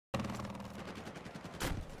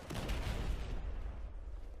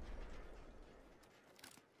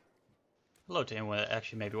Hello to anyone that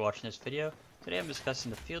actually may be watching this video. Today I'm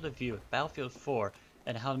discussing the field of view of Battlefield 4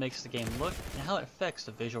 and how it makes the game look and how it affects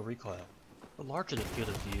the visual recoil. The larger the field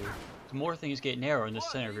of view, the more things get narrow in the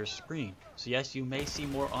center of your screen. So yes, you may see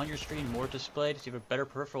more on your screen, more displayed, so you have a better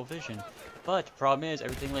peripheral vision. But the problem is,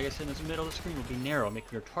 everything like I said in the middle of the screen will be narrow,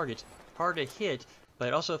 making your targets hard to hit. But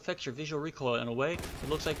it also affects your visual recoil in a way. It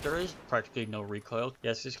looks like there is practically no recoil.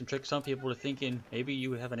 Yes, this can trick some people to thinking maybe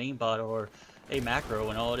you have an aimbot or a macro,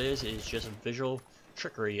 and all it is just a visual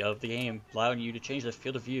trickery of the game, allowing you to change the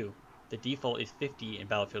field of view. The default is 50 in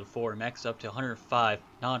Battlefield 4, and max up to 105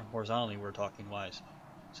 non-horizontally we're talking wise.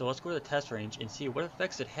 So let's go to the test range and see what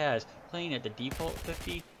effects it has playing at the default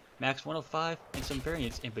 50, max 105, and some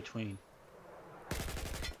variants in between.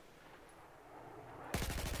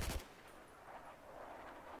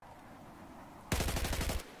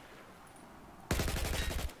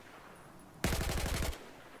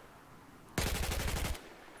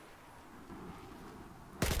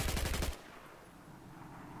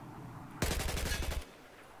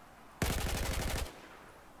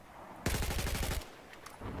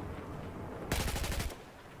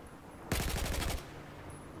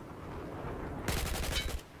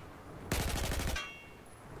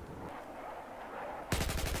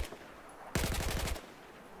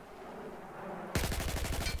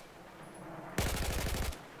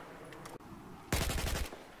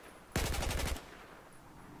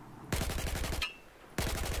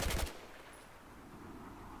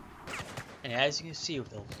 And as you can see,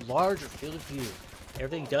 with a larger field of view,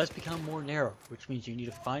 everything does become more narrow, which means you need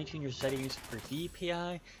to fine-tune your settings for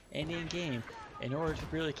DPI and in-game in order to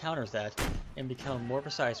really counter that and become more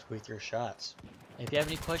precise with your shots. And if you have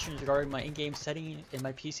any questions regarding my in-game setting and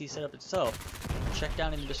my PC setup itself, check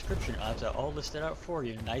down in the description. I'll have that all listed out for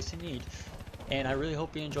you, nice and neat. And I really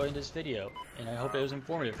hope you enjoyed this video, and I hope it was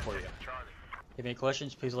informative for you. If you have any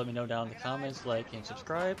questions, please let me know down in the comments, like, and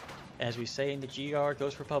subscribe. As we say in the GR,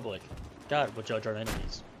 goes for public. God will judge our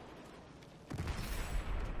enemies.